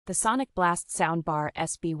The Sonic Blast soundbar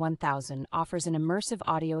SB1000 offers an immersive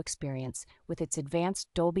audio experience with its advanced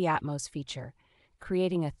Dolby Atmos feature,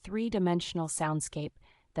 creating a three-dimensional soundscape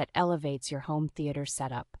that elevates your home theater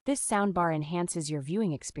setup. This soundbar enhances your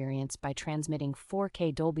viewing experience by transmitting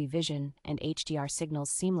 4K Dolby Vision and HDR signals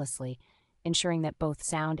seamlessly, ensuring that both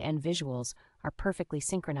sound and visuals are perfectly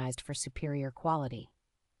synchronized for superior quality.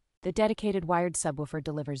 The dedicated wired subwoofer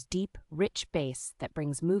delivers deep, rich bass that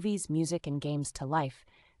brings movies, music, and games to life,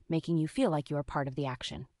 making you feel like you are part of the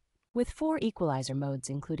action. With 4 equalizer modes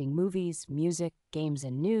including movies, music, games,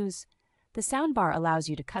 and news, the soundbar allows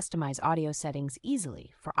you to customize audio settings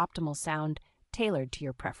easily for optimal sound tailored to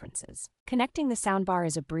your preferences. Connecting the soundbar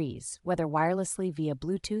is a breeze, whether wirelessly via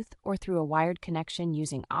Bluetooth or through a wired connection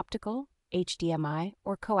using optical, HDMI,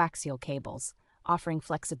 or coaxial cables, offering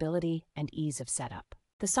flexibility and ease of setup.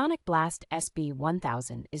 The Sonic Blast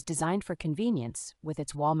SB1000 is designed for convenience with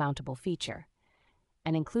its wall-mountable feature,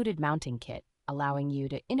 an included mounting kit allowing you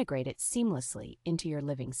to integrate it seamlessly into your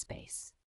living space.